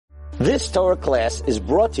This Torah class is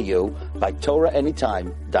brought to you by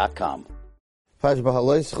TorahAnytime.com. Parashat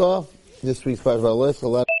Bahaloischa. This week's Parashat Bahaloischa. A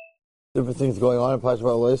lot of different things going on in Parashat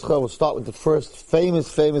Bahaloischa. We'll start with the first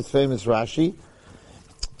famous Rashi.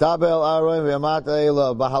 Dabel Aroin ve'amat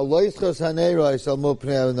Eila Bahaloischa Saneros al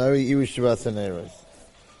Mupnei Nari Irish Saneros.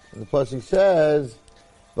 And the pasuk says,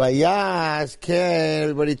 "Vayas Ken,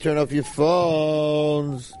 everybody turn off your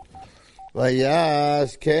phones.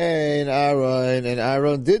 Vayas Ken Aaron, and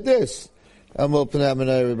Aaron did this.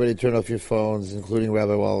 Everybody turn off your phones, including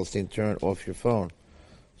Rabbi Wallenstein. Turn off your phone,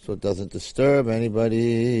 so it doesn't disturb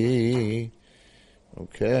anybody."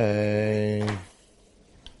 Okay.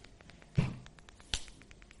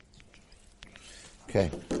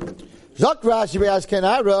 Zok Rashi Vayas Ken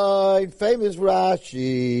Aaron, famous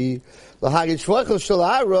Rashi. L'hagid shvachos shel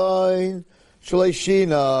Aaron shalei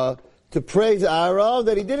shina, to praise Aaron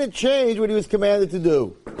that he didn't change what he was commanded to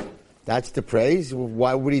do. That's the praise.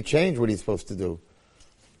 Why would he change what he's supposed to do?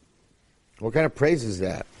 What kind of praise is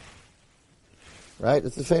that? Right?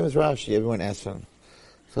 It's the famous Rashi. Everyone asks him.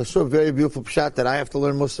 So it's a very beautiful pshat that I have to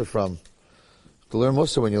learn Musa from. To learn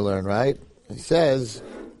Musa when you learn, right? He says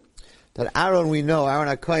that Aaron, we know, Aaron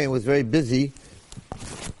HaKohen was very busy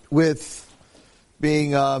with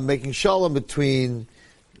being making shalom between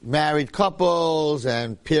married couples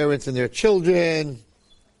and parents and their children.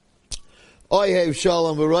 Oyev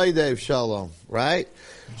shalom, v'roidev shalom, right?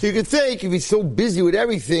 So you could think, if he's so busy with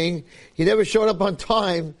everything, he never showed up on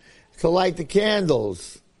time to light the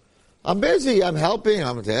candles. I'm busy, I'm helping,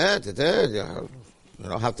 I'm have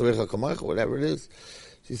to whatever it is.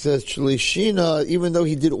 He says, Shalishina, even though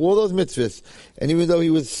he did all those mitzvahs, and even though he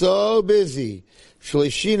was so busy,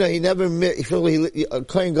 Shalishina, he never,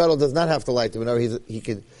 Kohen Gadol does not have to light the menorah. He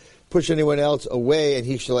can push anyone else away, and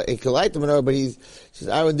he can light the menorah, but he says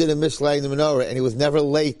Aaron didn't miss lighting the menorah, and he was never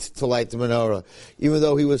late to light the menorah, even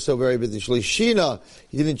though he was so very busy. Shalishina,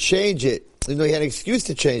 he didn't change it, even though he had an excuse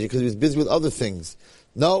to change it, because he was busy with other things.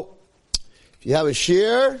 No. If you have a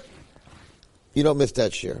shear, you don't miss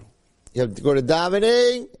that shear. You have to go to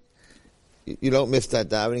davening, you don't miss that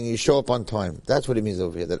davening, you show up on time. That's what it means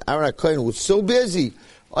over here. That Aaron HaKohen was so busy,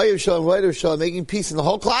 Oyev Shalom, Roidev Shalom, making peace in the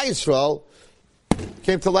whole Klal Yisrael,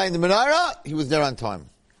 came to light in the menorah, he was there on time.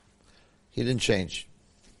 He didn't change.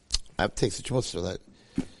 I have to take such much for that.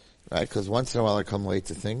 Right? Because once in a while I come late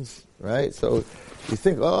to things. Right? So you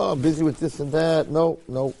think, oh, I'm busy with this and that. No,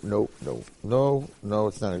 it's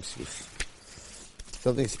not an excuse.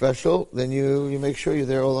 Something special, then you make sure you're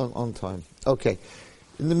there all on time. Okay.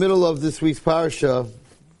 In the middle of this week's parasha,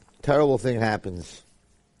 terrible thing happens.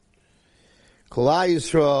 Klal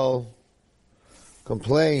Yisrael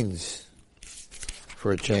complains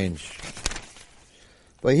for a change.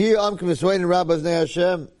 But here, and Rabbas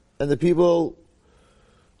Hashem, and the people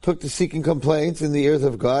took to seeking complaints in the ears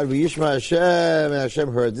of God. V'yishma Hashem, and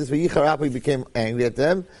Hashem heard this. V'yicharapi became angry at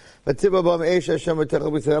them. And there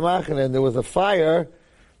was a fire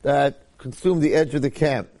that consumed the edge of the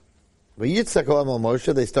camp.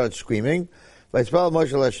 Moshe, they started screaming. Moshe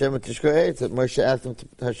asked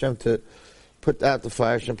Hashem to put out the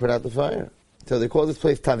fire. Hashem put out the fire. So they call this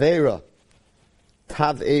place Taveira.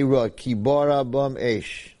 Taveira, Kibara Bam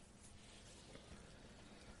Eish.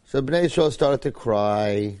 So Bnei Yisrael started to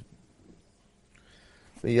cry.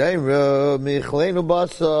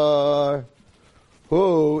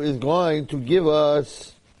 Who is going to give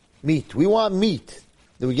us meat? We want meat.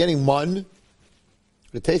 They were getting mun. It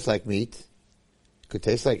could taste like meat. It could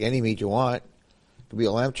taste like any meat you want. It could be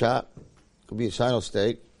a lamb chop. It could be a sino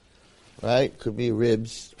steak. Right? It could be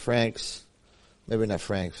ribs, franks. Maybe not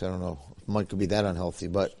franks, I don't know. Mun could be that unhealthy,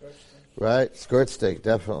 but, right? Skirt steak,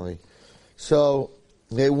 definitely. So,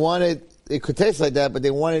 they wanted, it could taste like that, but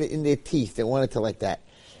they wanted it in their teeth. They wanted to like that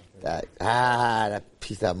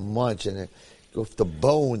piece, that munch, and go for the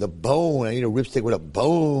bone. I need a ribstick with a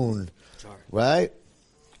bone. Sorry. Right?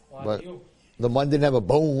 But the mun didn't have a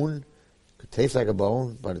bone. It could taste like a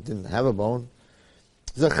bone, but it didn't have a bone.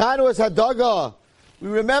 Zachanu es hadaga. We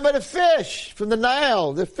remember the fish from the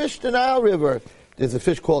Nile. The fish in the Nile River. There's a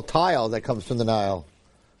fish called tile that comes from the Nile.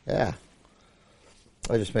 Yeah.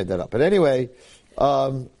 I just made that up. But anyway,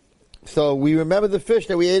 so we remember the fish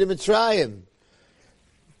that we ate in Mitzrayim.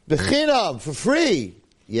 Bechinam, for free.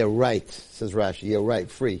 Yeah, right, says Rashi. Yeah, right,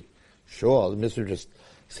 free. Sure, the mister just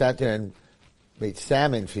sat there and made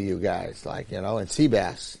salmon for you guys, and sea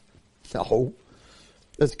bass. No.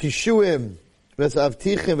 That's kishuim, that's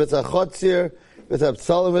avtichim, that's achotzir, that's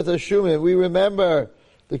abtsalim, that's ashumim. We remember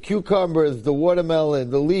the cucumbers, the watermelon,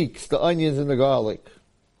 the leeks, the onions, and the garlic.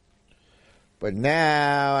 But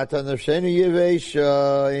now, atanavshenu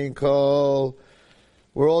yevesha in kol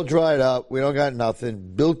We're all dried up. We don't got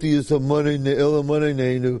nothing. Bilti is some money, ne'ilah money,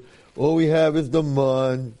 neinu. All we have is the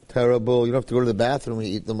mun. Terrible. You don't have to go to the bathroom when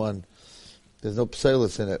you eat the mun. There's no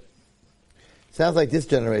psalus in it. Sounds like this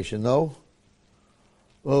generation, no?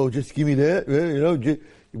 Oh, just give me that.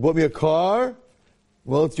 You bought me a car?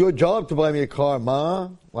 Well, it's your job to buy me a car, ma.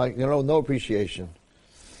 Like, no appreciation.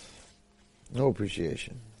 No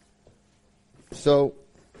appreciation. So,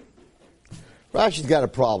 Rashi's got a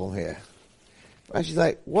problem here. Rashi's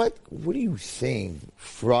like, what are you saying?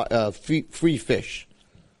 Free fish.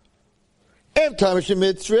 You're going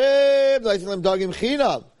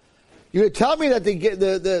to tell me that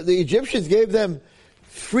the Egyptians gave them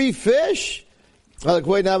free fish? They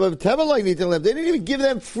didn't even give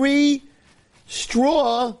them free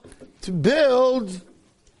straw to build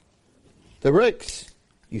the bricks.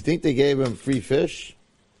 You think they gave them free fish?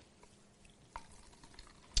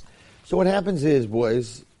 So what happens is,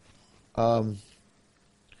 boys,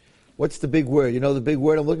 what's the big word? You know the big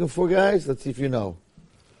word I'm looking for, guys? Let's see if you know.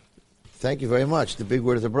 Thank you very much. The big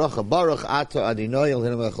word is a bracha. Baruch ata Adonai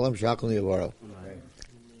Eloheinu melech haolam she'achol yivaro.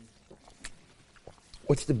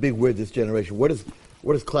 What's the big word this generation? What is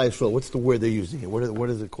Klal Yisrael? What's the word they're using here? What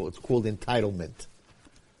is it called? It's called entitlement.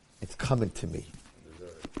 It's coming to me.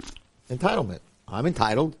 Entitlement. I'm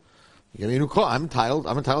entitled. You give me a new car. I'm entitled.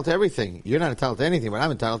 I'm entitled to everything. You're not entitled to anything, but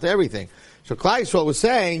I'm entitled to everything. So Klal Yisrael was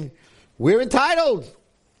saying, we're entitled.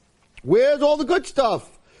 Where's all the good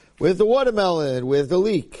stuff? Where's the watermelon? Where's the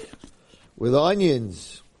leek? With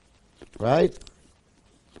onions, right?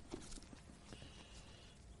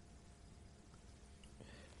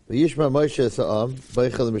 He heard them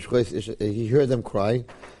crying.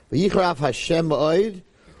 Hashem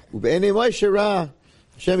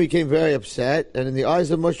became very upset, and in the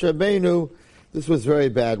eyes of Moshe Rabbeinu, this was very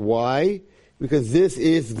bad. Why? Because this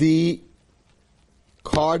is the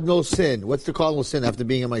cardinal sin. What's the cardinal sin after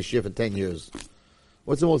being in my shiur for 10 years?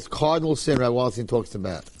 What's the most cardinal sin Rabbi Wallerstein talks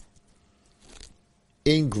about?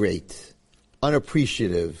 Ingrate,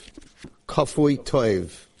 unappreciative, kafui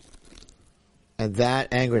toiv. And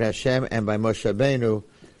that angered Hashem, and by Moshe Rabbeinu,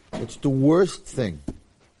 it's the worst thing.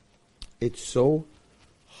 It's so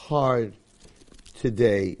hard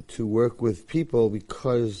today to work with people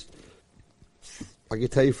because I can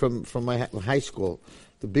tell you from my high school,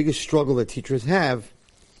 the biggest struggle that teachers have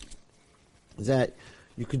is that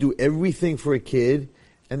you can do everything for a kid,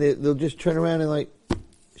 and they'll just turn around and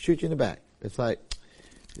shoot you in the back. It's like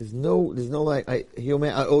there's no like I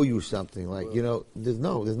owe you something. There's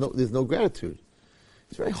no gratitude.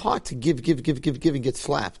 It's very hard to give and get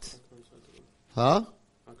slapped. Huh?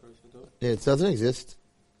 Yeah, it doesn't exist.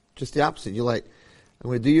 Just the opposite. You're like, I'm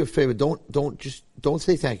going to do you a favor. Don't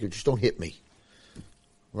say thank you. Just don't hit me.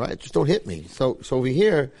 Right? Just don't hit me. So over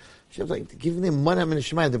here, she was like giving them man min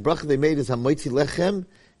hashamayim. The bracha they made is hamoitzi lechem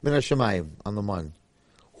min hashamayim on the man.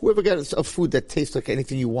 Whoever got a food that tastes like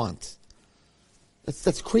anything you want.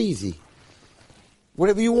 That's crazy.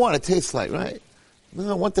 Whatever you want, it tastes like, right?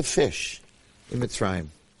 No, I want the fish in Mitzrayim,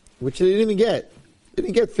 which they didn't even get. They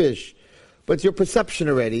didn't get fish. But it's your perception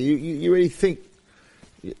already. You already think,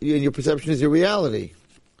 and your perception is your reality.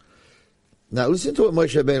 Now listen to what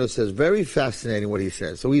Moshe Rabbeinu says. Very fascinating what he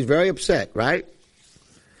says. So he's very upset, right?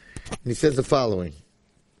 And he says the following.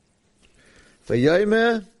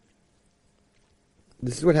 V'yomer,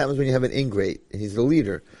 this is what happens when you have an ingrate. He's the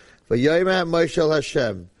leader. V'yomer Moshe el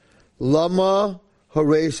Hashem, Lama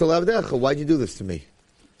harei salavdecha. Why'd you do this to me?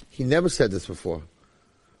 He never said this before.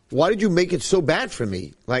 Why did you make it so bad for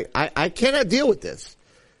me? Like, I cannot deal with this.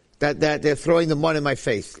 That they're throwing the mud in my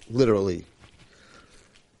face, literally.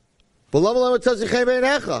 And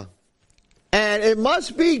it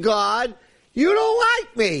must be, God, you don't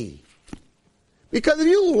like me. Because if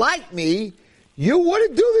you like me, you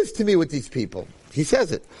wouldn't do this to me with these people. He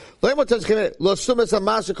says it. To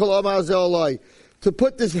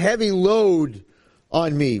put this heavy load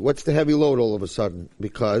on me. What's the heavy load all of a sudden?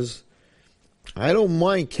 Because I don't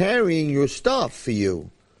mind carrying your stuff for you.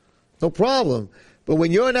 No problem. But when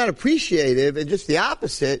you're not appreciative and just the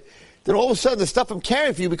opposite, then all of a sudden the stuff I'm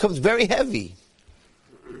carrying for you becomes very heavy.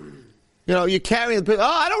 You're carrying it. Oh,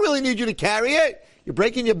 I don't really need you to carry it. You're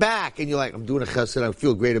breaking your back. And you're like, I'm doing a chesed. I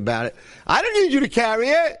feel great about it. I don't need you to carry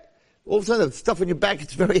it. All of a sudden the stuff on your back,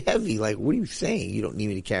 it's very heavy. Like, what are you saying? You don't need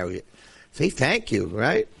me to carry it. Say thank you,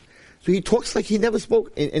 right? So he talks like he never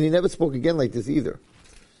spoke, and he never spoke again like this either.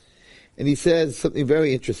 And he says something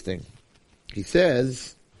very interesting. He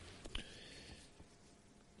says,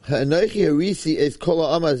 he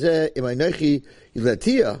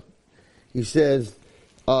says,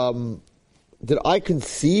 did I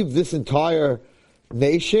conceive this entire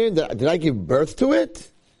nation? Did I give birth to it?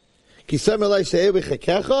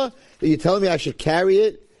 Are you telling me I should carry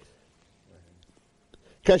it?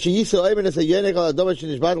 Like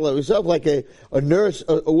a nurse,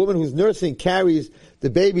 a woman who's nursing carries the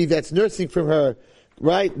baby that's nursing from her,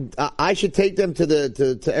 right? I should take them to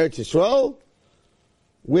Eretz Yisrael?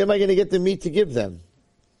 Where am I going to get the meat to give them?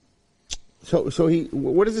 So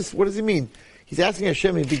what does he mean? He's asking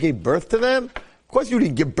Hashem if he gave birth to them? Of course you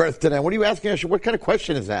didn't give birth to them. What are you asking Hashem? What kind of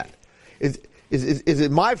question is that? Is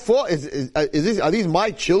it my fault? Are these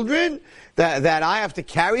my children that I have to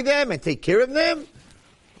carry them and take care of them?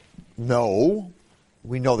 No.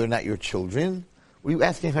 We know they're not your children. What are you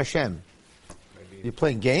asking Hashem? You're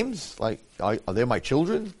playing games? Like, are they my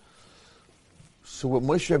children? So what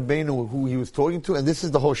Moshe Rabbeinu, who he was talking to, and this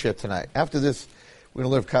is the whole shit tonight. After this, we're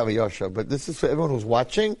going to learn Kavayasha, but this is for everyone who's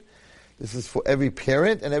watching. This is for every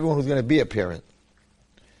parent and everyone who's going to be a parent.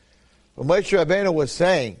 What Moshe Rabbeinu was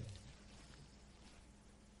saying,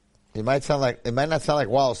 it might not sound like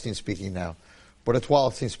Wallerstein speaking now, but it's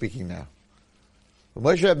Wallerstein speaking now.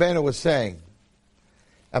 What Moshe Rabbeinu was saying,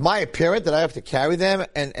 am I a parent that I have to carry them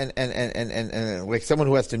and like someone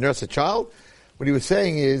who has to nurse a child? What he was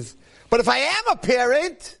saying is, but if I am a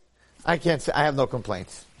parent, I have no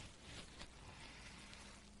complaints.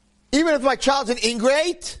 Even if my child's an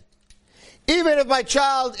ingrate, even if my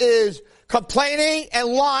child is complaining and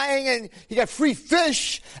lying and he got free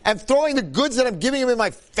fish and throwing the goods that I'm giving him in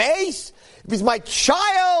my face, if he's my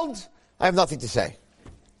child, I have nothing to say.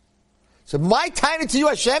 So my tiny to you,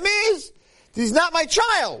 Hashem, is that he's not my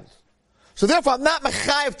child. So therefore, I'm not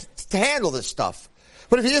mechayev to handle this stuff.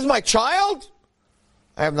 But if he is my child,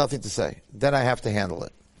 I have nothing to say. Then I have to handle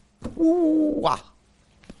it. Ooh, wow.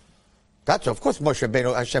 Gotcha. Of course, Moshe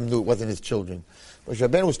Rabbeinu, Hashem knew it wasn't his children. Moshe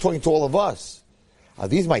Rabbeinu was talking to all of us. Are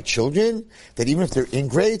these my children? That even if they're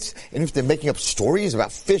ingrates, and if they're making up stories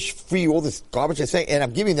about fish free, all this garbage they're saying, and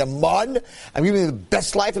I'm giving them mud, I'm giving them the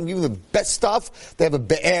best life, I'm giving them the best stuff. They have a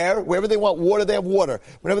be'er. Wherever they want water, they have water.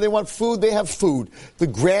 Whenever they want food, they have food. The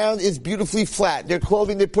ground is beautifully flat. Their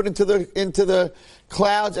clothing they put into the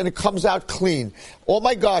clouds, and it comes out clean. Oh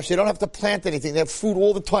my gosh, they don't have to plant anything. They have food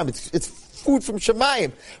all the time. It's food from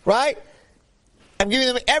Shemayim, right? I'm giving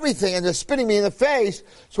them everything, and they're spitting me in the face.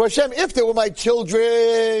 So Hashem, if they were my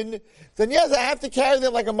children, then yes, I have to carry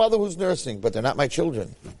them like a mother who's nursing, but they're not my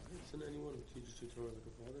children. Isn't anyone who teaches you Torah like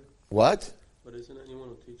a father? What? But isn't anyone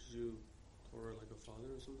who teaches you Torah like a father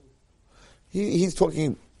or something?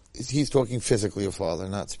 He's talking physically a father,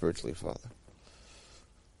 not spiritually a father.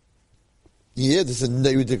 Yeah, this is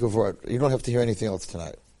a ridiculous word. You don't have to hear anything else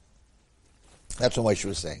tonight. That's what Moshe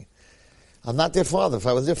was saying. I'm not their father. If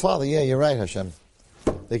I was their father, yeah, you're right, Hashem.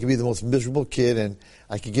 They could be the most miserable kid, and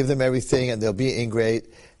I could give them everything, and they'll be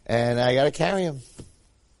ingrate, and I got to carry them.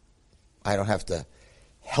 I don't have to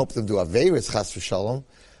help them do averis, chas v'shalom,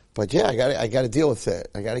 but yeah, I got to deal with it.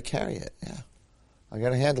 I got to carry it. Yeah, I got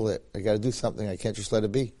to handle it. I got to do something. I can't just let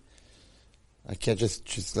it be. I can't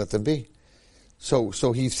just let them be. So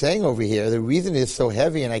he's saying over here, the reason it's so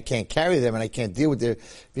heavy, and I can't carry them, and I can't deal with their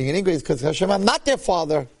being an ingrate, is because Hashem, I'm not their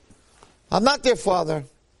father. I'm not their father.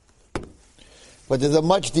 But there's a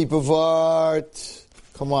much deeper part.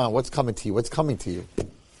 Come on, what's coming to you? What's coming to you?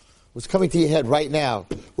 What's coming to your head right now?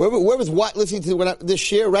 Where was what listening to this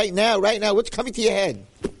share right now? What's coming to your head?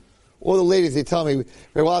 All the ladies, they tell me,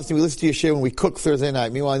 very often we listen to your share when we cook Thursday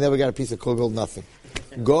night. Meanwhile, I never got a piece of kugel, nothing.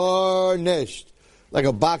 Garnished. Like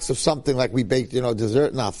a box of something like we baked,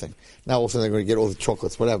 dessert, nothing. Now all of a sudden they're going to get all the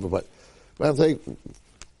chocolates, whatever. But I'm saying,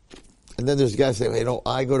 and then there's guys say,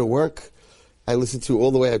 I go to work. I listen to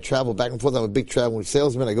all the way I travel back and forth. I'm a big traveling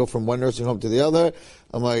salesman. I go from one nursing home to the other.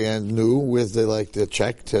 I'm like, and where's the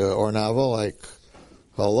check to Ornavo? Like,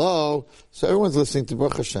 hello. So everyone's listening to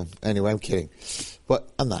Baruch Hashem. Anyway, I'm kidding, but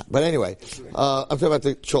I'm not. But anyway, I'm talking about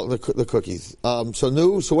the cookies. So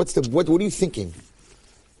what are you thinking?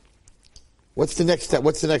 What's the next step?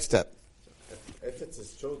 If it's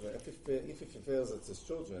his children, if he feels it's his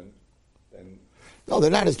children, then no,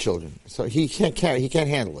 they're not his children. So he can't carry. He can't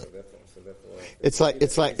handle it. It's like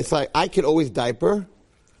I could always diaper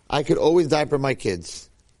my kids.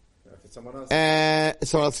 If it's someone else,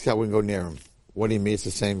 someone else wouldn't go near him. What do you mean? It's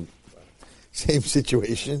the same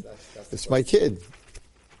situation. It's my kid,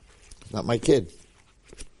 not my kid.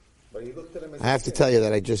 But you looked at him as I have to tell you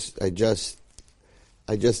that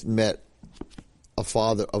I just met a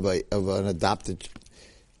father of an adopted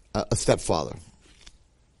a stepfather.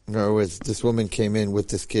 In other words, this woman came in with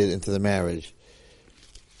this kid into the marriage.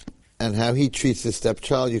 And how he treats his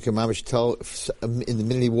stepchild, you can mamish tell in the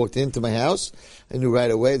minute he walked into my house, I knew right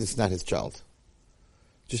away this is not his child.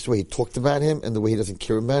 Just the way he talked about him and the way he doesn't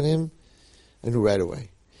care about him, I knew right away.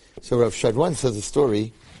 So Rav Shadwan says a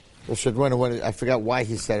story I forgot why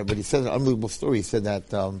he said it, but he said an unbelievable story. He said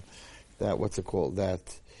that what's it called? That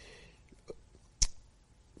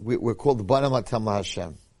we're called the Bana Matam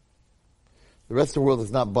Hashem. The rest of the world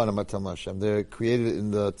is not Bana Matam Hashem. They're created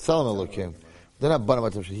in the Tzelem Elokim. They're not Bana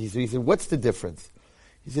Matam Hashem. He said, what's the difference?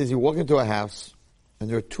 He says, you walk into a house, and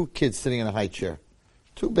there are two kids sitting in a high chair.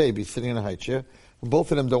 Two babies sitting in a high chair. And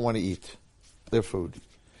both of them don't want to eat their food.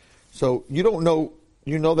 So you don't know,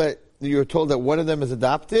 you know that you're told that one of them is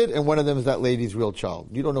adopted and one of them is that lady's real child.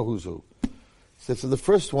 You don't know who's who. So the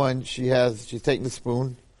first one, she's taking the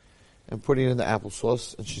spoon and putting it in the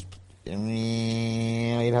applesauce, and she's, you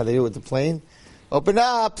know how they do it with the plane? Open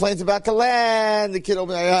up, plane's about to land. The kid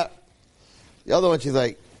opens it up. The other one, she's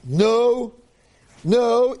like, no,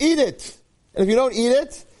 eat it. And if you don't eat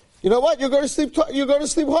it, you know what? You're going to sleep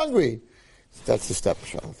hungry. That's the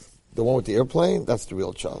stepchild. The one with the airplane, that's the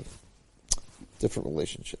real child. Different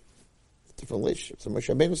relationship. So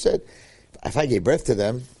Moshe Rabbeinu said, if I gave birth to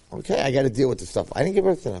them, okay, I got to deal with the stuff. I didn't give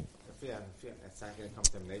birth to them. It's not going to come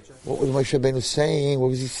to nature. What was Moshe Rabbeinu saying? What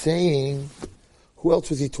was he saying? Who else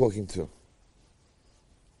was he talking to?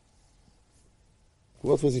 Who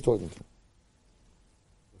else was he talking to?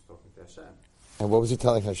 He was talking to Hashem. And what was he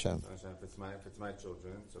telling Hashem? Hashem, if it's my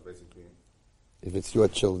children, so basically... If it's your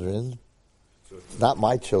children, not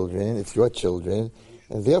my children, it's your children,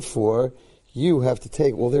 and therefore, you have to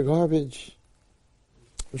take all their garbage.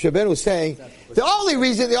 Moshe Rabbeinu was saying, Moshe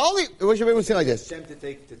Rabbeinu was saying like this. Hashem to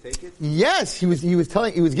take it? Yes, he was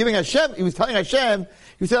telling Hashem, he was saying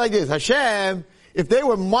like this, Hashem, if they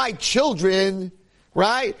were my children,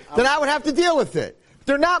 right, then I would have to deal with it.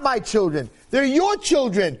 They're not my children. They're your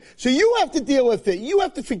children. So you have to deal with it. You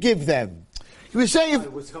have to forgive them. He was saying He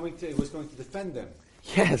was going to defend them.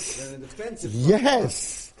 Yes. They're in a defensive.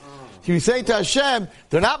 Yes. He was saying to Hashem,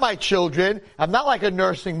 they're not my children. I'm not like a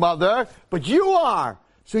nursing mother, but you are.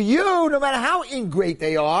 So you, no matter how ingrate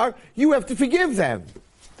they are, you have to forgive them.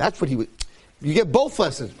 That's what he would. You get both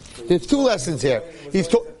lessons. There's two lessons here. He's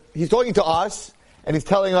talking to us, and he's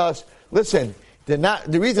telling us, listen, they're not,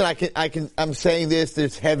 the reason I'm saying this,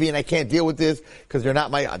 it's heavy and I can't deal with this, because they're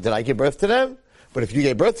not did I give birth to them? But if you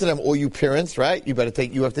gave birth to them, all you parents, right, you have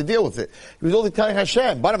to deal with it. He was only telling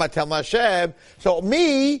Hashem, but I'm not telling Hashem, so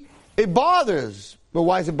me, it bothers. But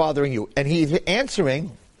why is it bothering you? And he's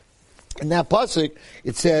answering, in that pasuk,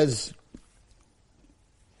 it says,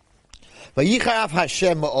 Vayichayav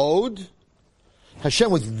Hashem ma'od,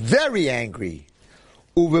 Hashem was very angry.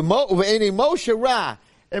 Uve'eni Moshe ra,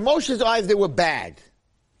 in Moshe's eyes they were bad.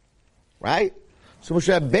 Right? So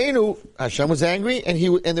Moshe Rabbeinu, Hashem was angry, and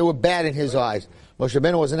they were bad in his eyes. Moshe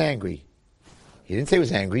Rabbeinu wasn't angry. He didn't say he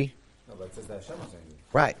was angry. No, but it says that Hashem was angry.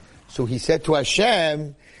 Right. So he said to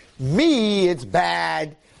Hashem, me, it's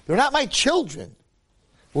bad. They're not my children.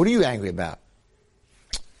 What are you angry about?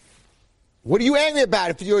 What are you angry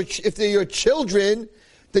about? If they're your children,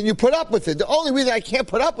 then you put up with it. The only reason I can't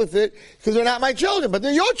put up with it is because they're not my children, but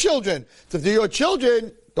they're your children. So if they're your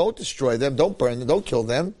children, don't destroy them, don't burn them, don't kill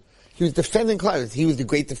them. He was defending Clive. He was the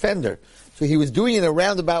great defender. So he was doing it in a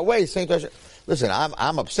roundabout way, saying to Hashem, listen,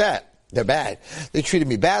 I'm upset. They're bad. They treated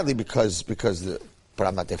me badly but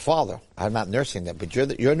I'm not their father. I'm not nursing them, but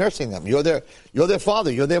you're nursing them. You're their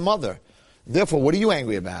father. You're their mother. Therefore, what are you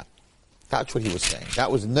angry about? That's what he was saying. That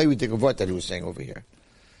was the Nevi Dikavot that he was saying over here.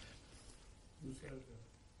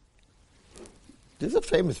 This is a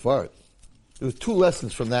famous word. There was two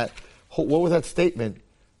lessons from that. What was that statement?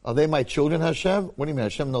 Are they my children, Hashem? What do you mean?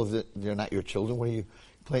 Hashem knows that they're not your children. What are you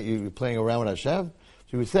playing? You're playing around with Hashem? So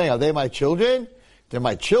he was saying, are they my children? They're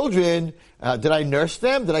my children. Did I nurse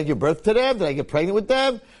them? Did I give birth to them? Did I get pregnant with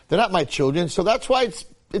them? They're not my children. So that's why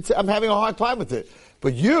I'm having a hard time with it.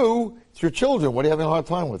 But you, it's your children. What are you having a hard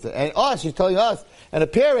time with it? And us, you're telling us, and a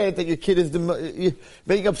parent, that your kid is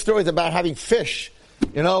making up stories about having fish.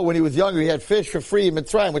 You know, when he was younger, he had fish for free in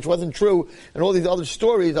Mitzrayim, which wasn't true. And all these other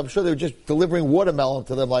stories, I'm sure they were just delivering watermelon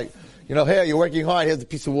to them, like, you know, hey, you're working hard, here's a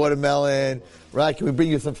piece of watermelon, right? Can we bring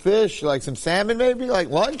you some fish, like some salmon maybe, like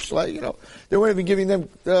lunch? Like, you know, they weren't even giving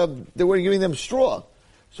them straw.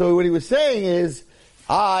 So what he was saying is,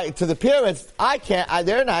 to the parents, I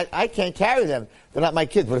can't carry them. They're not my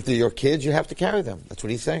kids. But if they're your kids, you have to carry them. That's what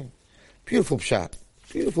he's saying. Beautiful shot.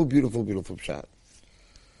 Beautiful, beautiful, beautiful shot.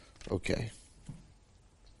 Okay.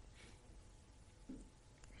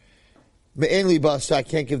 Me'en li basa, I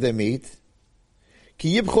can't give them meat.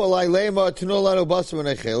 Ki yibchu alai leima tunu lanu basa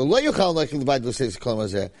v'nechel. Lo yuchal nechel levad l'seis kol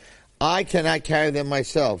mazeh. I cannot carry them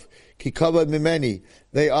myself. Ki kavod mimeni.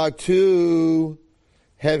 They are too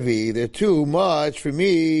heavy. They're too much for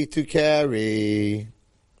me to carry.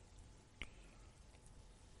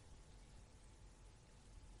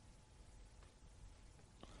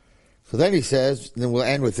 So then he says, and then we'll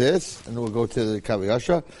end with this, and then we'll go to the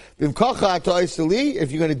Kaviyasha.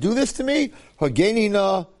 If you're going to do this to me,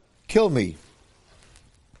 Hagenina, kill me.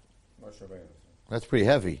 That's pretty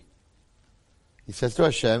heavy. He says to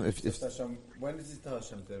Hashem, if Hashem, when does he tell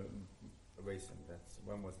Hashem to erase him?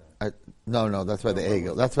 When was that? No, that's by the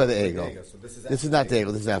Egel. That's by the Egel. So this is not the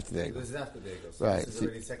Egel. This is after the Egel. This is after the Egel. So right. This is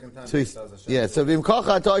already the second time So he tells Hashem. yeah. So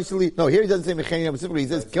no, here he doesn't say Mechanina specifically. He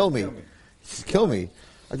says kill me. He says kill me.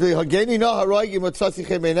 If you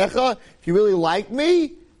really like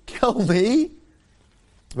me, kill me.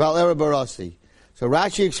 So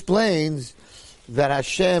Rashi explains that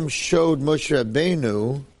Hashem showed Moshe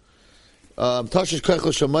Rabbeinu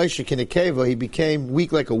he became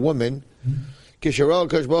weak like a woman.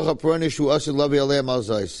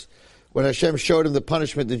 When Hashem showed him the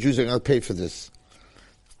punishment, the Jews are going to pay for this.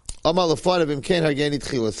 So Moshe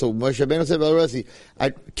Rabbeinu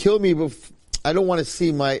said, kill me. I don't want to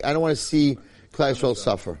see Klal Yisrael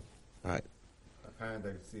suffer. All right. A parent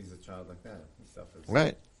that sees a child like that, he suffers.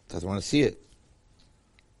 Right. Doesn't want to see it.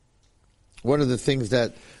 One of the things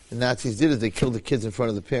that the Nazis did is they killed the kids in front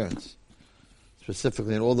of the parents.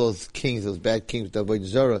 Specifically, and all those kings, those bad kings, they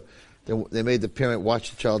made the parent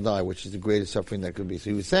watch the child die, which is the greatest suffering that could be.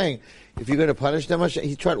 So he was saying, if you're going to punish them,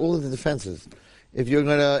 he tried all of the defenses. If you're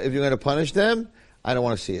going to punish them, I don't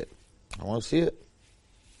want to see it. I want to see it.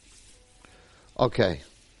 Okay.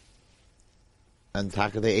 And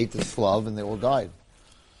Taka, they ate the slav and they all died.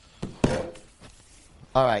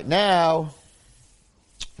 All right, now,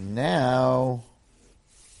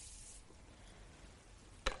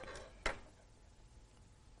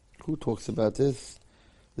 who talks about this?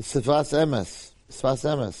 The Sivas Emes.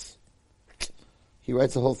 He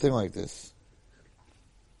writes the whole thing like this.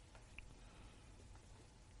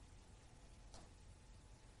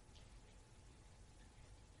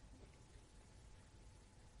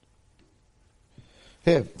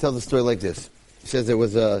 Here, tell the story like this. He says there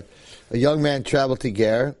was a young man traveled to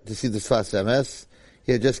Ger to see the Sfas Emes.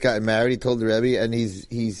 He had just gotten married. He told the Rebbe, and he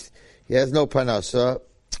has no parnasa.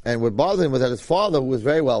 And what bothered him was that his father, who was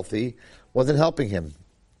very wealthy, wasn't helping him.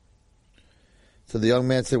 So the young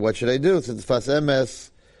man said, "What should I do?" So the Sfas Emes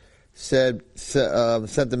sent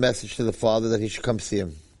the message to the father that he should come see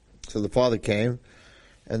him. So the father came,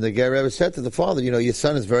 and the Ger Rebbe said to the father, "Your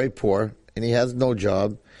son is very poor, and he has no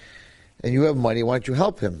job, and you have money. Why don't you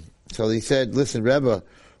help him?" So he said, "Listen, Rebbe,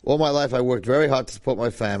 all my life I worked very hard to support my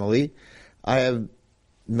family. I have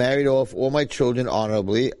married off all my children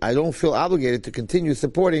honorably. I don't feel obligated to continue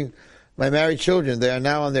supporting my married children. They are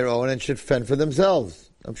now on their own and should fend for themselves."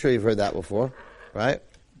 I'm sure you've heard that before, right?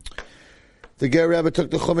 The Ger Rebbe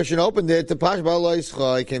took the Chumash and opened it. The Pash Ba'al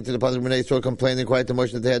Yischa, he came to the Pasuk B'nai Yisrael, complained and cried to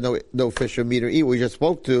Moshe that they had no fish or meat or eat. We just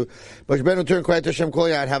spoke to. Moshe Rabbeinu turned and cried to Hashem,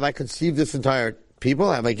 have I conceived this entire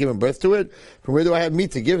people? Have I given birth to it? From where do I have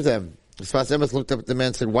meat to give them? The Sfas Emes looked up at the man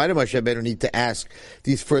and said, why do Moshe Rabbeinu need to ask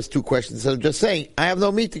these first two questions instead of just saying, I have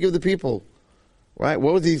no meat to give the people? Right?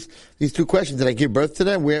 What were these two questions? Did I give birth to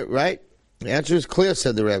them? Right? The answer is clear,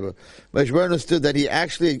 said the Rebbe. Moshe Rabbeinu understood that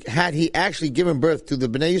had he actually given birth to the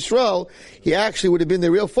Bnei Yisrael, he actually would have been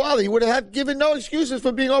the real father. He would have given no excuses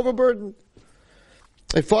for being overburdened.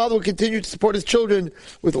 A father would continue to support his children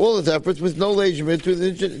with all his efforts, with no lejiment to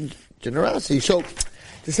the generosity. So,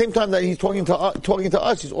 at the same time that he's talking to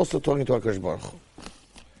us, he's also talking to HaKadosh Baruch Hu.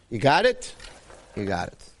 You got it? You got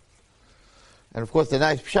it. And of course, the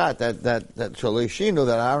nice shot that Shalishino,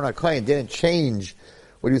 that Aaron HaKohen didn't change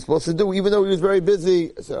what he was supposed to do, even though he was very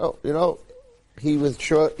busy. So, he was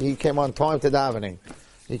sure he came on time to davening.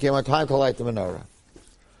 He came on time to light the menorah.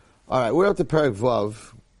 All right, we're up to Perek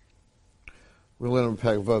Vav. We're learning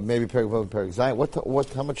Perek Vav, maybe Perek Vav and Perek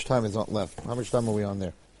Zayin. How much time is left? How much time are we on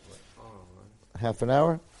there? Half an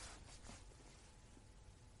hour?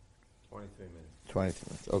 23 minutes. 23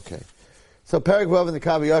 minutes, okay. So Perek Vav in the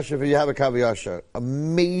Kav Yasher, if you have a Kav Yasher.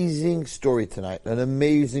 Amazing story tonight. An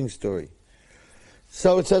amazing story.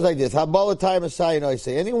 So it says like this, Habalatai Messiah, I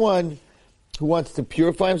say, anyone who wants to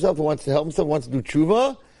purify himself, who wants to help himself, wants to do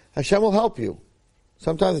tshuva, Hashem will help you.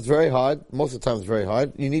 Sometimes it's very hard. Most of the time it's very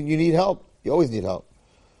hard. You need help. You always need help.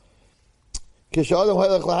 If a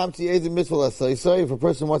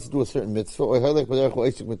person wants to do a certain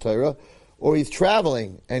mitzvah, or he's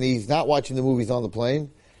traveling and he's not watching the movies on the plane,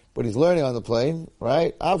 but he's learning on the plane,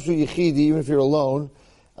 right? Even if you're alone,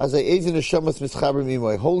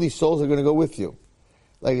 holy souls are going to go with you.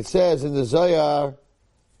 Like it says in the Zohar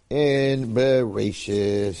in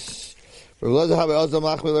Bereshis. Rav Elazar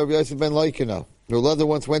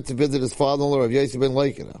once went to visit his father-in-law, Rav Yosef ben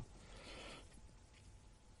Leikina.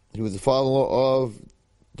 He was the father-in-law of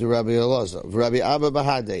the Rabbi Elazar, Rabbi Abba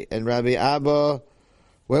Bahade, and Rabbi Abba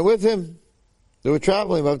went with him. They were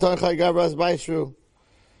traveling.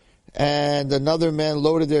 And another man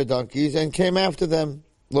loaded their donkeys and came after them,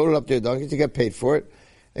 loaded up their donkeys to get paid for it.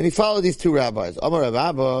 And he followed these two rabbis. Amar Rav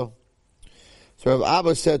Abba. So Rav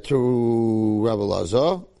Abba said to Rabbi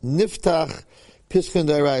Lazar, Niftach Piskin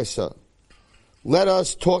Daraisa. Let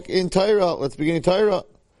us talk in Torah. Let's begin in Torah.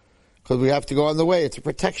 Because we have to go on the way. It's a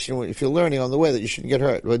protection if you're learning on the way that you shouldn't get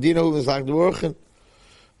hurt.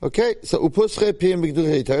 Okay, so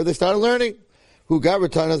they started learning. Who got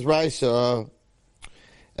Ratanas Raisa.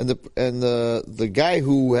 And the guy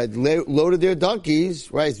who had loaded their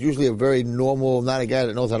donkeys, right, is usually a very normal, not a guy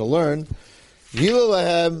that knows how to learn.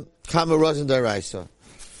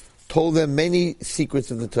 Told them many secrets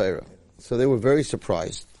of the Torah. So they were very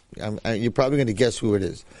surprised. You're probably going to guess who it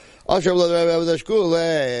is. So Rabbi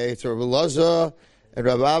Lazar and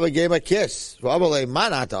Rabbi Abba gave a kiss. Who are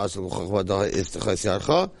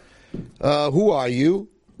you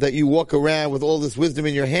that you walk around with all this wisdom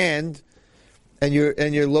in your hand and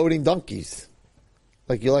you're loading donkeys?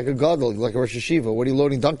 Like you're like a gadol, like a Rosh Hashiva. What are you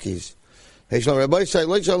loading donkeys?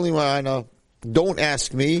 Don't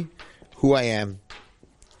ask me who I am.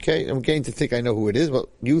 Okay, I'm getting to think I know who it is, but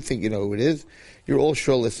you think you know who it is. You're all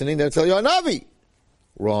sure listening. They'll tell you, Navi.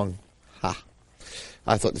 Wrong. Ha.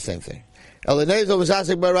 I thought the same thing. So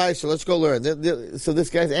let's go learn. So this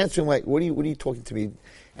guy's answering like, what are you talking to me?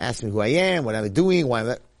 Ask me who I am, what I'm doing, why I'm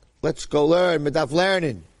at. Let's go learn. Medaf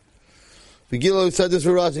learning. Vigilo said this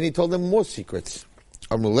for us, and he told them more secrets.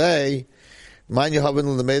 They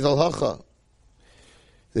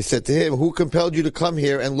said to him, who compelled you to come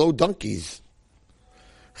here and load donkeys?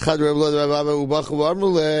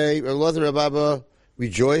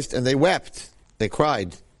 Rejoiced and they wept. They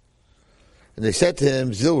cried. And they said to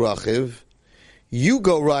him, Zil Rachiv, you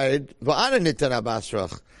go ride,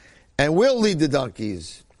 and we'll lead the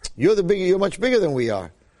donkeys. You're much bigger than we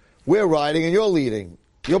are. We're riding and you're leading.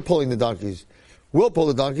 You're pulling the donkeys. We'll pull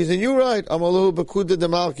the donkeys and you ride.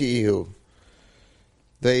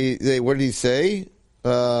 They what did he say?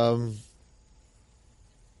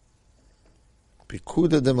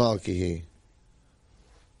 Pikuda de Malkihi.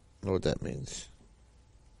 Know what that means.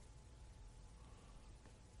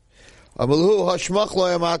 You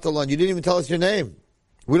didn't even tell us your name.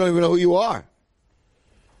 We don't even know who you are.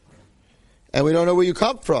 And we don't know where you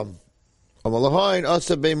come from. My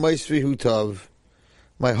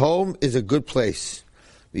home is a good place.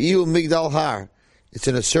 It's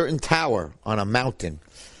in a certain tower on a mountain.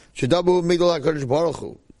 You know who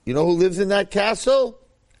lives in that castle?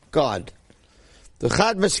 God. The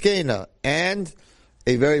Chad Meskena, and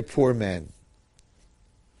a very poor man.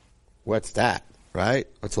 What's that? Right?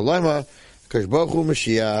 What's a lema?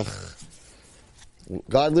 Mashiach.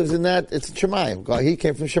 God lives in that. It's Shemayim. God, he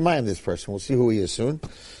came from Shemayim, this person. We'll see who he is soon.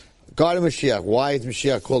 God and Mashiach. Why is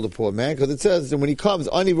Mashiach called a poor man? Because it says that when he comes,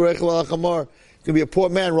 Ani V'rechel Alachamor, it's going to be a poor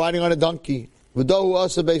man riding on a donkey. A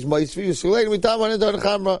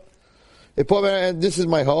poor man, and this is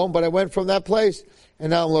my home, but I went from that place,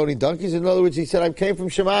 and now I'm loading donkeys. In other words, he said, I came from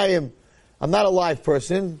Shemayim. I'm not a live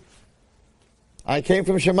person. I came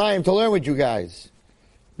from Shemayim to learn with you guys.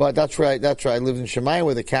 But that's right. I live in Shemayim,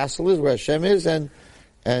 where the castle is, where Hashem is, and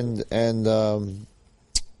Mashiach.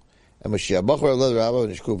 Bachar leather Rabba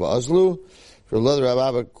and Ishkuva Azlu. For leather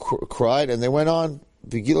Rabba cried, and they went on.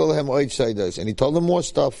 And he told them more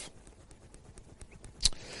stuff.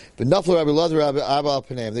 But Nafla Rabbi leather Rabba Abba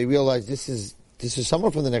Panem. They realized this is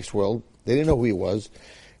someone from the next world. They didn't know who he was,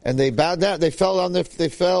 and they bowed down. They fell on their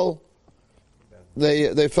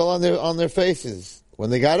on their faces.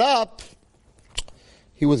 When they got up,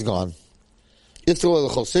 he was gone. They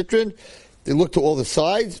looked to all the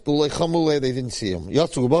sides, but they didn't see him.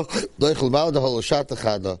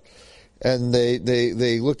 And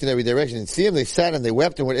they looked in every direction and see him. They sat and they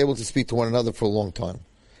wept and were able to speak to one another for a long time,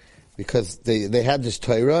 because they had this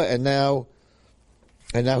Torah, and now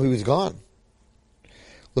he was gone.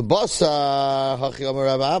 Labasa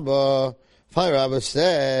Rabba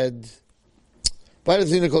said, they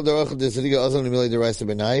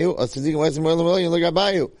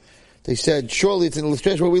said, surely it's an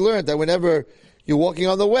illustration of what we learned, that whenever you're walking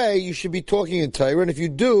on the way, you should be talking in Torah, and if you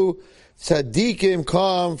do, tzaddikim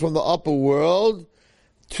come from the upper world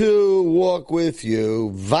to walk with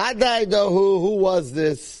you. Vadai dahu, who was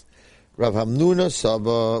this? Rav Hamnuna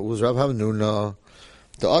Saba, it was Rav Hamnuna.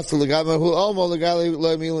 The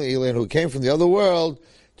who came from the other world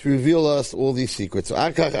to reveal us all these secrets. So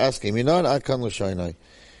Akach asked him,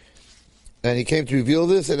 and he came to reveal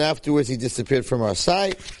this, and afterwards he disappeared from our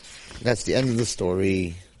sight. That's the end of the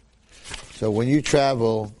story. So when you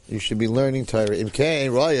travel, you should be learning Torah. Imkei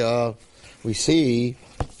Raya, we see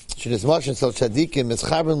That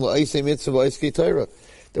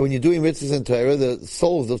when you're doing mitzvahs in Torah, the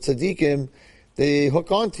souls of tzaddikim, they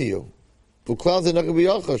hook onto you. Whenever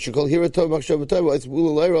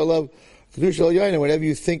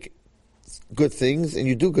you think good things and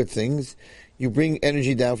you do good things, you bring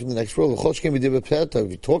energy down from the next world. If you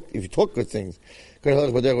talk good things,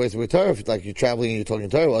 if like you're traveling and you're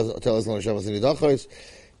talking Torah,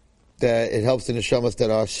 that it helps the neshamas that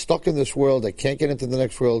are stuck in this world, that can't get into the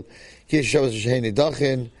next world.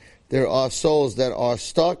 There are souls that are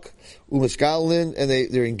stuck, and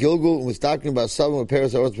they're in Gilgul,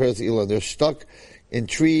 they're stuck in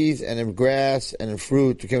trees and in grass and in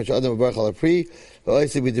fruit. The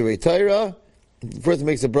person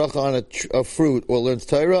makes a bracha on a fruit or learns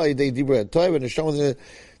Torah,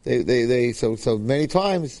 so many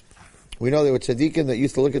times we know there were tzaddikim that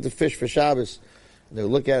used to look at the fish for Shabbos. And they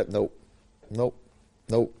would look at it, nope.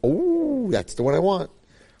 Oh, that's the one I want.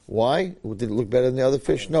 Why? Did it look better than the other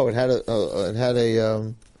fish? No, it had a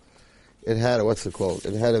what's the quote?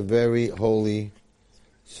 It had a very holy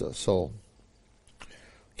soul.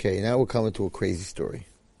 Okay, now we're coming to a crazy story.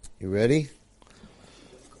 You ready?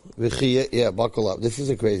 Yeah, buckle up. This is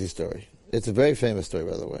a crazy story. It's a very famous story,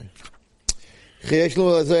 by the way. We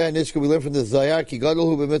learn from the Zayar,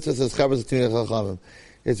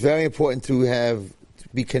 it's very important to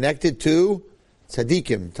be connected to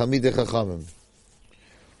tzaddikim, Talmidei Chachamim.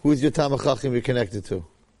 Who is your Talmid Chacham you're connected to?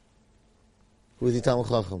 Who is your Talmid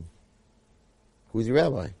Chacham? Who is your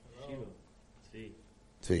rabbi?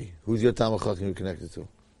 Tzvi. Who's your Talmid Chacham you're connected to?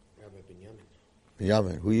 Rabbi Binyamin.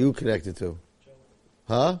 Binyamin. Who are you connected to?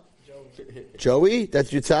 Huh? Joey?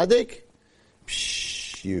 That's your tzaddik?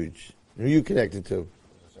 Psh, huge. Who are you connected to?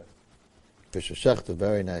 Bishop Shechter,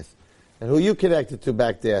 very nice. And who are you connected to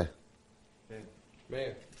back there?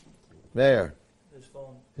 Mayor.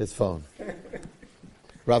 His phone.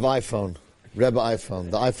 Rav iPhone. Rebbe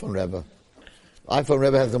iPhone. The iPhone Rebbe. iPhone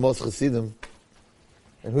Rebbe has the most chassidim.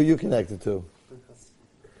 And who are you connected to?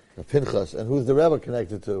 Pinchas. And who's the Rebbe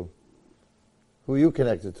connected to? Who are you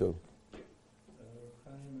connected to?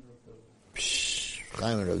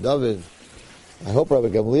 Chaim and Rav David. I hope Rabbi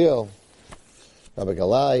Gamliel. Rabbi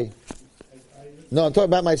Galai. No, I'm talking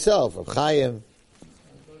about myself. Of Chaim.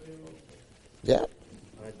 Yeah.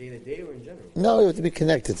 Day to day or in general? No, you have to be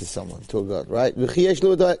connected to someone, to a God, right? To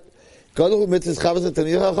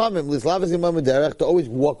always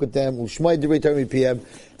walk with them, to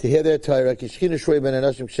hear their Torah. The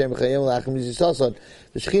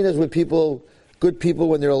Shekhinah is with people, good people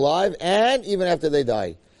when they're alive, and even after they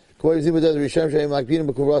die. They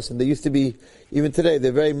used to be, even today,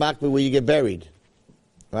 they're very makbid where you get buried.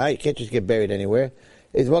 Right? You can't just get buried anywhere.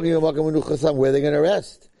 Where are they going to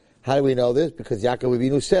rest? How do we know this? Because Yaakov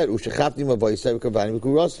Avinu said,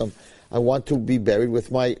 I want to be buried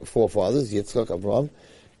with my forefathers, Yitzchak, Abraham,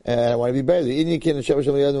 and I want to be buried. The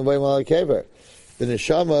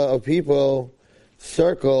neshama of people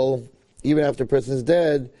circle, even after a person is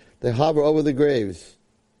dead, they hover over the graves.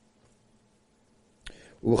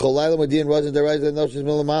 And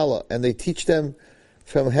they teach them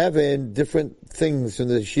from heaven different things from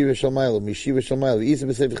the Shiva Shalmayla, Mishiva Shalmayla.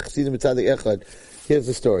 Here's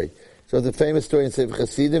the story. So the famous story in Sefer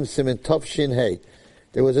Chassidim, Siman Tov Shin Hey.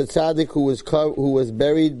 There was a tzaddik who was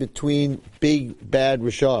buried between big bad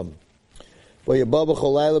Risham.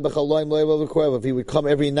 If he would come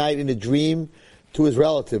every night in a dream to his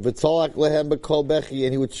relative,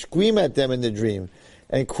 and he would scream at them in the dream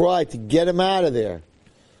and cry to get him out of there.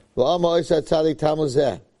 So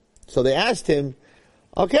they asked him,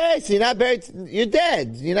 okay, so you're not buried, you're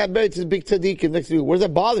dead. You're not buried to the big tzaddikim next to you. Where does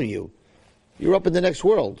that bother you? You're up in the next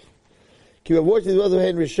world.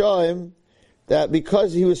 That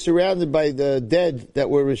because he was surrounded by the dead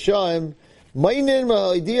that were Rishaim,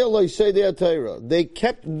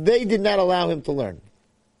 they did not allow him to learn.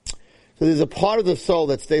 So there's a part of the soul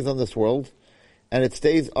that stays on this world, and it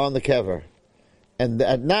stays on the kever. And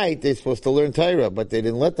at night, they're supposed to learn Torah, but they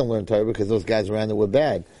didn't let them learn Torah because those guys around there were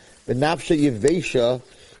bad. But Nafsha Yevesha,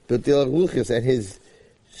 and his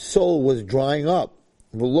soul was drying up.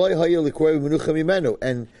 And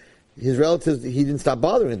his relatives, he didn't stop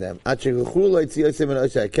bothering them until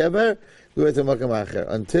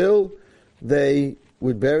they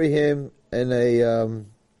would bury him in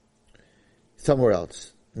somewhere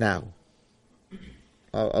else. Now,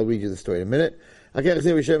 I'll read you the story in a minute. The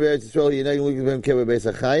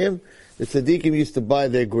tzaddikim used to buy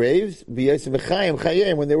their graves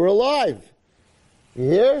when they were alive. You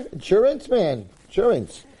hear? Insurance, man.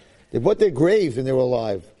 Insurance. They bought their graves when they were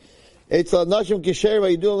alive. They bought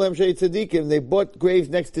graves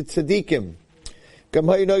next to tzaddikim.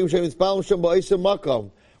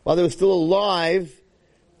 while they were still alive,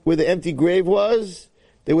 where the empty grave was,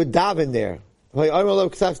 they would daven there.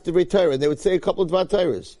 And they would say a couple of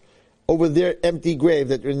Dvar over their empty grave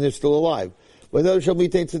that they're still alive. When those shall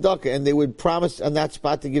meet tzedakah, and they would promise on that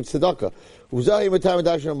spot to give tzedakah.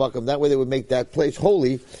 That way they would make that place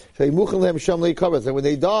holy. And when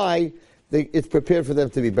they die, it's prepared for them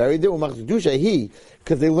to be buried there.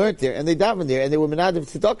 Because they learned there, and they davened there, and they were menadim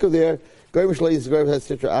tzedakah there. The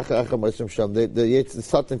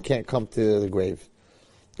Satan can't come to the grave.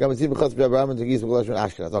 Okay,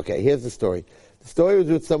 here's the story. The story was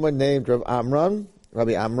with someone named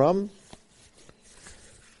Rabbi Amram,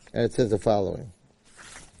 and it says the following.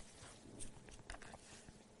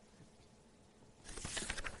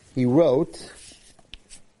 He wrote,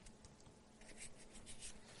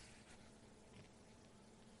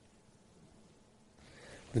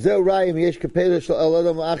 surely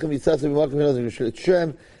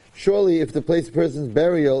if the place of person's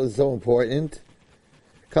burial is so important,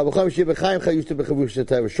 surely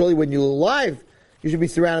when you're alive, you should be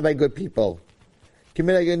surrounded by good people. They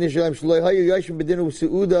wouldn't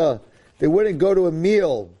go to a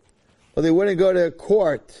meal, or they wouldn't go to a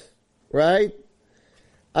court, right?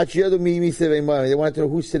 They wanted to know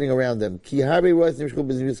who's sitting around them.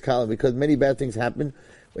 Because many bad things happen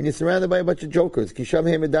when you're surrounded by a bunch of jokers. It's not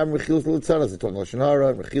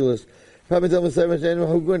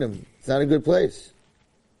a good place.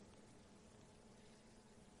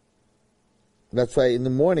 That's why in the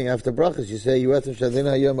morning after brachas you say, you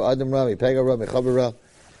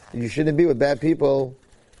shouldn't be with bad people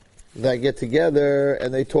that get together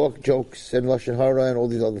and they talk jokes and lashon hara and all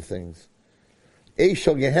these other things. They're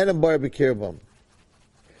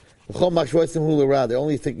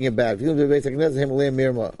only thinking about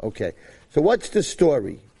it. Okay. So what's the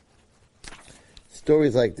story? The story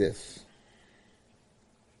is like this.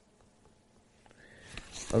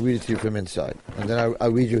 I'll read it to you from inside. And then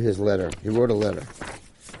I'll read you his letter. He wrote a letter.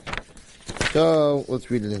 So let's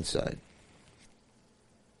read it inside.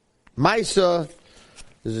 Maisa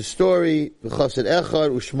is a story.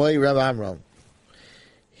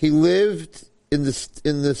 He lived in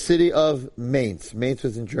the city of Mainz. Mainz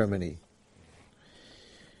was in Germany.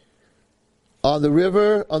 On the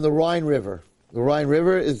Rhine River. The Rhine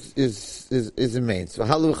River is in Mainz.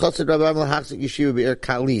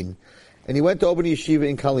 And he went to open a yeshiva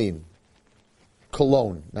in Cologne.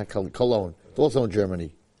 Not Cologne. It's also in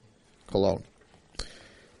Germany. Cologne.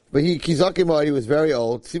 But he was very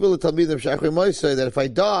old. That if I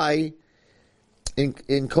die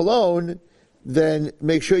in Cologne, then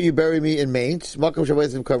make sure you bury me in Mainz, because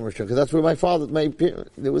that's where my father,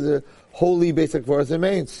 there was a holy basic forest in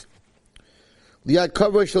Mainz. He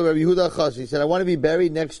said, I want to be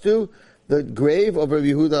buried next to the grave of Rabbi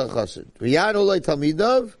Yehuda Chassid.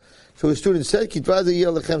 So his student said,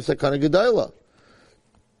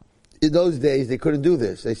 in those days, they couldn't do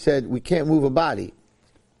this. They said, we can't move a body.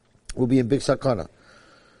 We'll be in big sakana.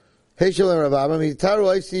 Put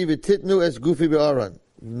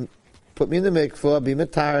me in the mikvah, be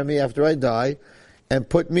matar me after I die, and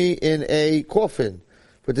put me in a coffin.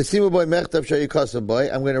 I'm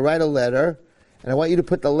going to write a letter, and I want you to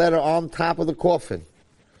put the letter on top of the coffin.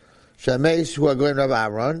 Shamesh, who are going to Rav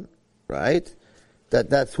Aaron, right?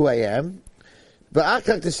 That's who I am.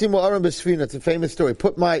 It's a famous story.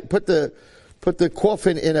 Put the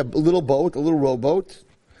coffin in a little boat, a little rowboat,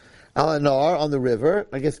 Alanar on the river.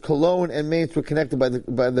 I guess Cologne and Mainz were connected by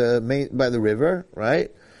the river, right?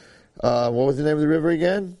 What was the name of the river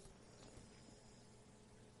again?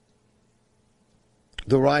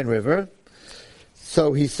 The Rhine River.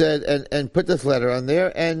 So he said, and put this letter on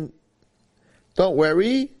there, and don't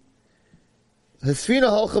worry. And just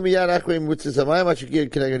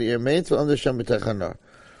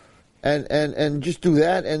do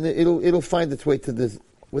that, and it'll find its way to this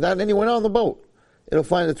without anyone on the boat. It'll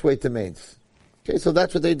find its way to Mainz. Okay, so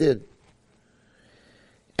that's what they did.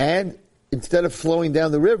 And instead of flowing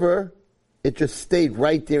down the river, it just stayed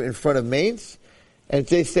right there in front of Mainz. And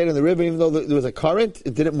they stayed in the river, even though there was a current,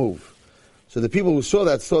 it didn't move. So the people who saw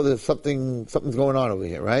that saw that something's going on over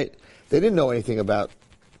here, right? They didn't know anything about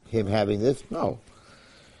him having this. No.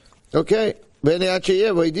 Okay. So they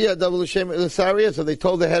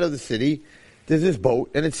told the head of the city, there's this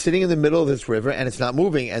boat, and it's sitting in the middle of this river, and it's not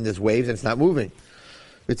moving, and there's waves, and it's not moving.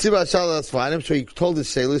 So he told his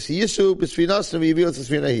sailors, okay,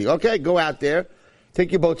 go out there,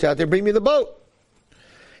 take your boats out there, bring me the boat.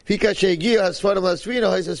 No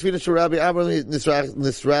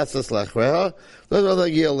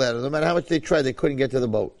matter how much they tried, they couldn't get to the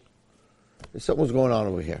boat. Something was going on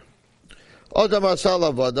over here.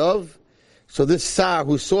 So this Tsar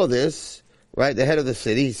who saw this right, the head of the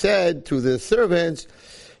city, he said to the servants,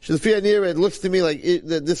 it looks to me like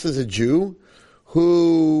that this is a Jew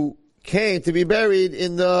who came to be buried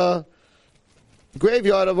in the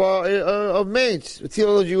graveyard of Mainz.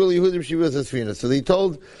 So he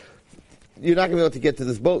told, you're not going to be able to get to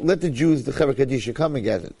this boat. Let the Jews, the Chaver Kadisha, come and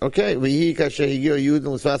get it. Okay? The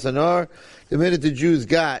minute the Jews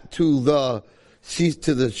got to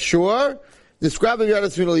the shore,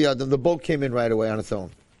 the boat came in right away on its own.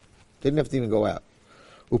 Didn't have to even go out.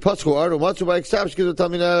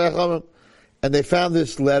 And they found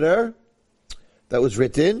this letter that was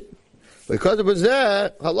written because it was there,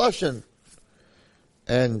 Haloshin.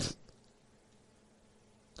 And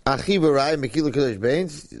Achivarai, Mekila Kadosh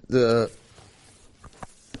Bains,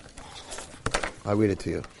 I'll read it to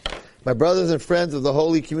you. My brothers and friends of the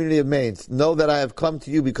holy community of Mainz, know that I have come to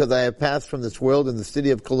you because I have passed from this world in the city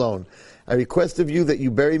of Cologne. I request of you that you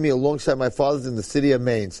bury me alongside my fathers in the city of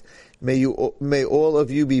Mainz. May all of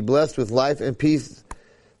you be blessed with life and peace.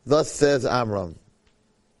 Thus says Amram.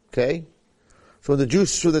 Okay? So when the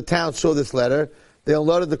Jews through the town saw this letter, they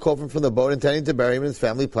unloaded the coffin from the boat, intending to bury him in his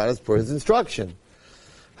family plot as per his instruction.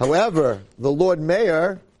 However, the Lord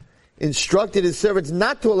Mayor instructed his servants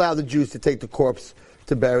not to allow the Jews to take the corpse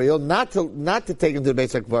to burial, not to take him to the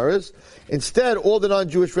Beis HaKvaros. Instead, all the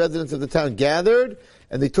non-Jewish residents of the town gathered,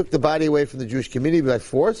 and they took the body away from the Jewish community by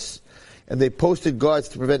force, and they posted guards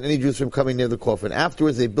to prevent any Jews from coming near the coffin.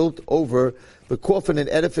 Afterwards, they built over the coffin an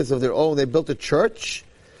edifice of their own. They built a church,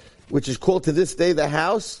 which is called to this day the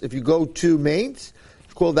house, if you go to Mainz,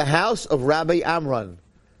 it's called the house of Rabbi Amram,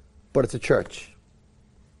 but it's a church.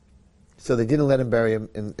 So they didn't let him bury him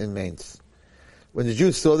in Mainz. When the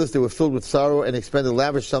Jews saw this, they were filled with sorrow and expended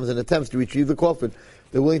lavish sums in attempts to retrieve the coffin.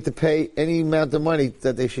 They're willing to pay any amount of money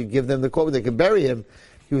that they should give them the coffin. They could bury him.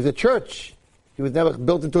 He was a church. He was never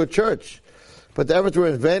built into a church. But the efforts were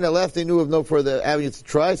in vain. At last they knew of no further avenues to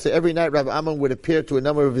try. So every night Rabbi Amram would appear to a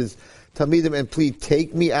number of his Talmidim and plead,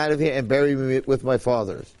 take me out of here and bury me with my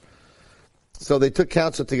fathers. So they took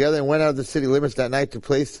counsel together and went out of the city limits that night to a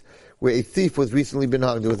place where a thief was recently been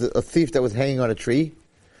hung. There was a thief that was hanging on a tree.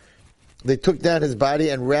 They took down his body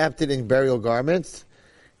and wrapped it in burial garments.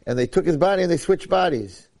 And they took his body and they switched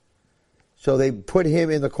bodies. So they put him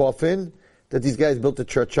in the coffin that these guys built a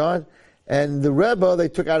church on. And the Rebbe they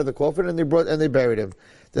took out of the coffin and they buried him.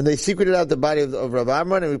 Then they secreted out the body of Rabbi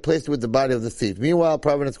Amram and replaced it with the body of the thief. Meanwhile,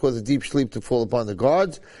 Providence caused a deep sleep to fall upon the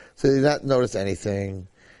guards, so they did not notice anything.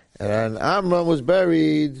 And Amram was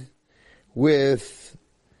buried by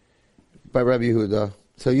Rabbi Yehuda.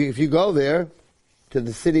 So if you go there to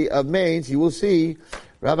the city of Mainz, you will see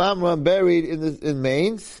Rabbi Amram buried in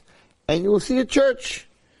Mainz, and you will see a church.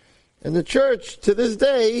 And the church to this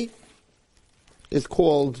day is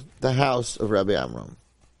called the house of Rabbi Amram.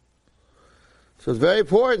 So it's very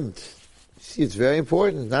important. See, it's very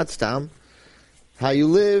important. Not stam. How you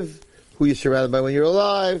live, who you're surrounded by when you're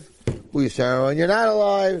alive, who you're surrounded when you're not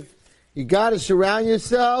alive. You got to surround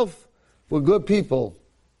yourself with good people.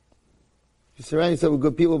 You surround yourself with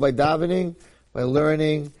good people by davening, by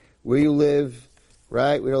learning where you live,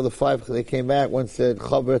 right? We know the five, they came back, one said,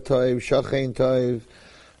 Chaver Toiv, Shachein Toiv,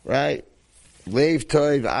 right? Leiv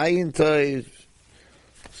Toiv, Ayin Toiv.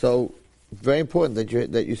 So, very important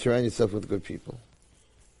that you surround yourself with good people.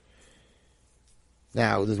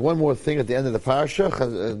 Now, there's one more thing at the end of the parasha.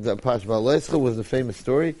 The Parashat Va'alescha was the famous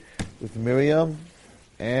story with Miriam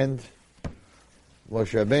and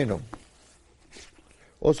Moshe Rabbeinu.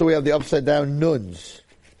 Also, we have the upside down nuns.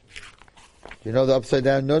 You know the upside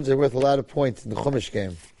down nuns? They're worth a lot of points in the Chumash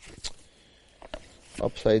game.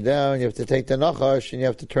 Upside down, you have to take the nachash and you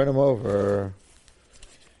have to turn them over.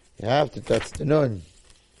 You have to, that's the nun.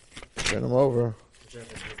 Turn them over.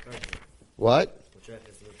 What?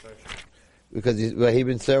 Because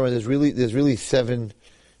Vahibin Sarah, there's really 7.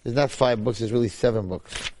 There's not 5 books. There's really 7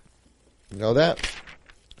 books. You know that?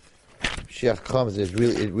 Mashiach comes. It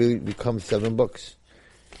really becomes 7 books.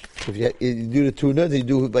 If you do the 2 nuns, you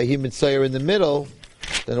do Vahibin Sarah in the middle,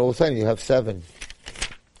 then all of a sudden you have 7.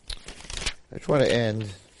 I just want to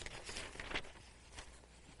end.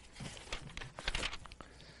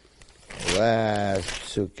 Last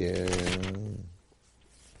psukim.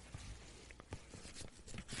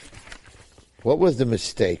 What was the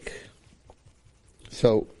mistake?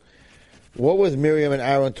 So, what was Miriam and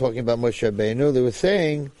Aaron talking about Moshe Rabbeinu? They were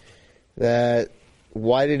saying that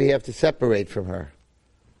why did he have to separate from her?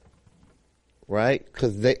 Right?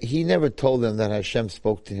 Because he never told them that Hashem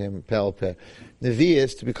spoke to him, Pel Peh.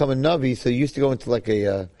 Nevi'is, to become a Navi, so he used to go into like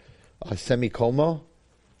a semi-coma,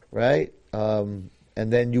 right? And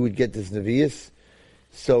then you would get this Nevi'is,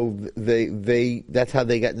 So that's how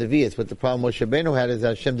they got Nevi'us. But the problem Moshe Rabbeinu had is that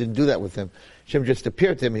Hashem didn't do that with him. Hashem just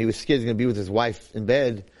appeared to him, and he was scared he's going to be with his wife in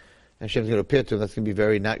bed, and Hashem's going to appear to him. That's going to be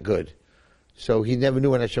very not good. So he never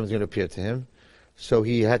knew when Hashem was going to appear to him. So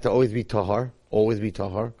he had to always be tahar.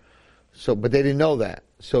 So, but they didn't know that.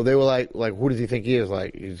 So they were like, who does he think he is?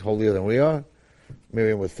 Like, he's holier than we are?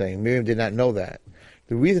 Miriam was saying. Miriam did not know that.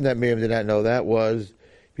 The reason that Miriam did not know that was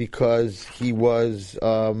because he was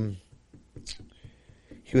a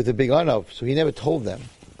big anav, so he never told them.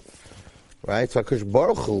 Right? So HaKadosh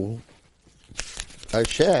Baruch Hu,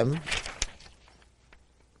 Hashem,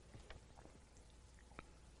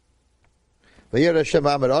 Vayir Hashem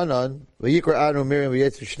Amar Anan, Vayikra Anu Miriam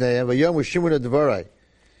Vayetzu Shneim, Vayom Ushimuna Devarai.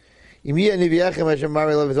 I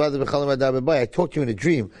talked to you in a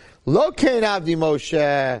dream. Lo kein avdi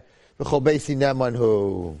Moshe v'chol beisi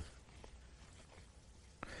nemanhu.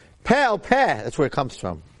 Peh, that's where it comes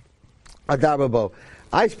from. Adababo.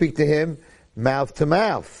 I speak to him mouth to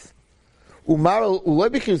mouth. I don't, a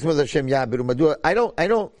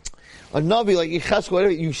Navi like Yecheskel,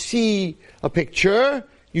 whatever, you see a picture,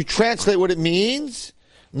 you translate what it means.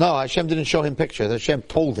 No, Hashem didn't show him pictures. Hashem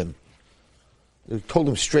told him. He told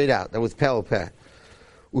him straight out. That was peh.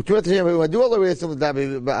 Why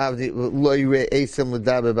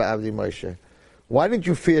didn't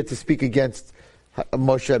you fear to speak against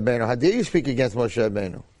Moshe Rabbeinu? How dare you speak against Moshe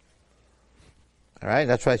Rabbeinu? All right,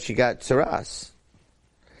 that's why she got saras.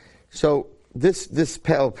 So this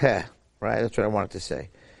peh, right? That's what I wanted to say.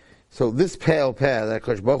 So this peh that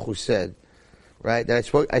HaKadosh Baruch Hu said, right? That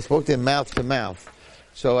I spoke to him mouth to mouth.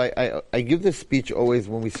 So I give this speech always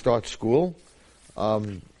when we start school.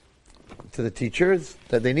 To the teachers,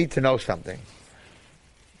 that they need to know something.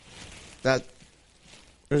 That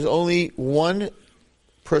there's only one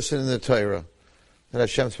person in the Torah that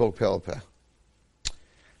Hashem spoke peh peh.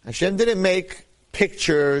 Hashem didn't make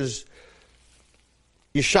pictures.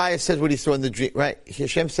 Yeshaya says what he saw in the dream, right?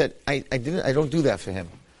 Hashem said, I don't do that for him.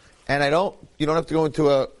 And you don't have to go into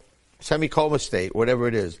a semi-coma state, whatever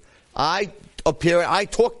it is. I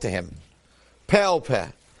talk to him. Peh peh.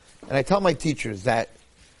 And I tell my teachers that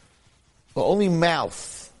the only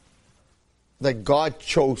mouth that God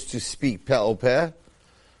chose to speak peh peh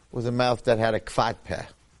was a mouth that had a kvat peh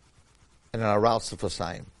and an aral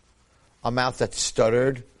sefasayim. A mouth that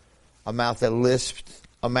stuttered, a mouth that lisped,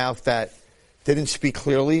 a mouth that didn't speak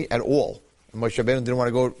clearly at all. And Moshe Rabbeinu didn't want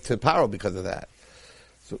to go to Paro because of that.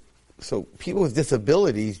 So people with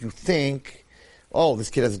disabilities, you think, oh, this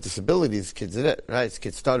kid has a disability, this kid's it, right? This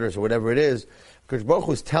kid stutters or whatever it is. Because Baruch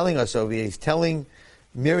Hu is telling us over here, he's telling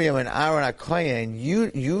Miriam and Aaron HaKohen,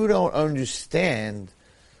 you don't understand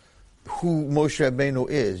who Moshe Rabbeinu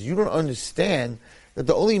is. You don't understand that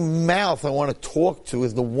the only mouth I want to talk to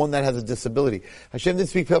is the one that has a disability. Hashem didn't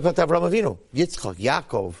speak Peh Peh to Avraham Avinu, Yitzchak,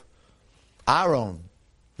 Yaakov, Aaron,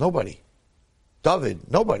 nobody. David,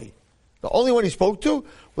 nobody. The only one he spoke to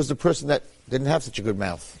was the person that didn't have such a good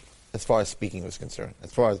mouth as far as speaking was concerned,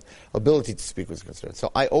 as far as ability to speak was concerned.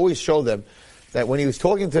 So I always show them that when he was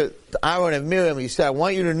talking to Aaron and Miriam, he said, I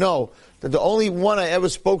want you to know that the only one I ever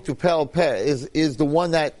spoke to, peh peh, is the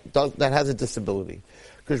one that has a disability.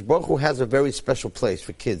 Because Baruch Hu has a very special place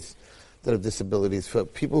for kids that have disabilities, for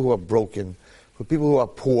people who are broken, for people who are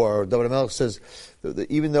poor. David HaMelech says that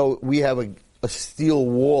even though we have a steel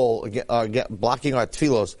wall blocking our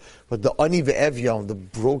tefillos, but the ani ve'evyon, the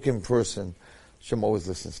broken person, Hashem always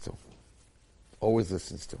listens to. Always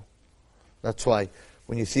listens to. That's why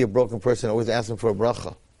when you see a broken person, always ask him for a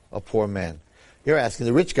bracha, a poor man. You're asking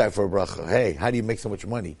the rich guy for a bracha. Hey, how do you make so much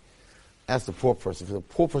money? Ask the poor person. Because the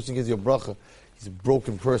poor person gives you a bracha, he's a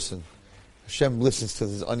broken person. Hashem listens to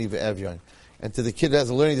this ani ve'evyon. And to the kid that has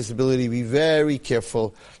a learning disability, be very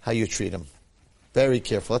careful how you treat him. Very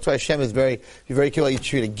careful. That's why Hashem is be very careful how you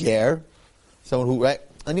treat a ger, someone who, right?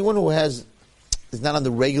 Anyone who is not on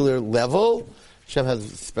the regular level, Hashem has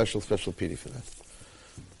special pity for that.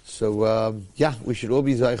 So, we should all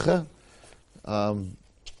be Zaycha.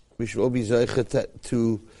 We should all be Zaycha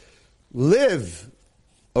to live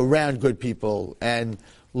around good people and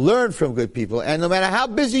learn from good people. And no matter how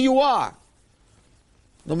busy you are,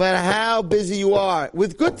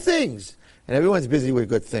 with good things, and everyone's busy with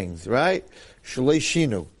good things, right? Shalei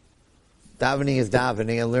shinu. Davening is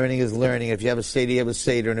davening, and learning is learning. If you have a seder, you have a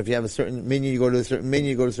seder, and if you have a certain minyan, you go to a certain minyan,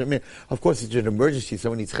 you go to a certain minyan. Of course, it's an emergency.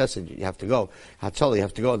 Someone needs chesed, you have to go. Hatzalah, you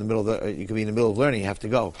have to go. You could be in the middle of learning, you have to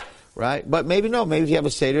go, right? But maybe no. Maybe if you have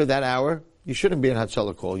a seder that hour, you shouldn't be on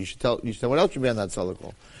Hatzalah call. You should tell what else should be on that Hatzalah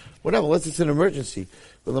call. Whatever, unless it's an emergency.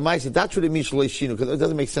 But the Ma'aseh, that's what it means Shalei shinu, because it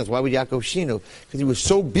doesn't make sense. Why would Yaakov shinu? Because he was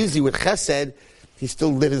so busy with chesed, he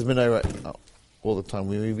still lit his menorah all the time.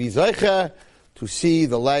 We be Zaycha to see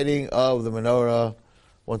the lighting of the menorah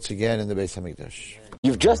once again in the Beis Hamikdash.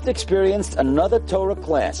 You've just experienced another Torah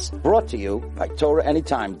class brought to you by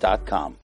TorahAnytime.com.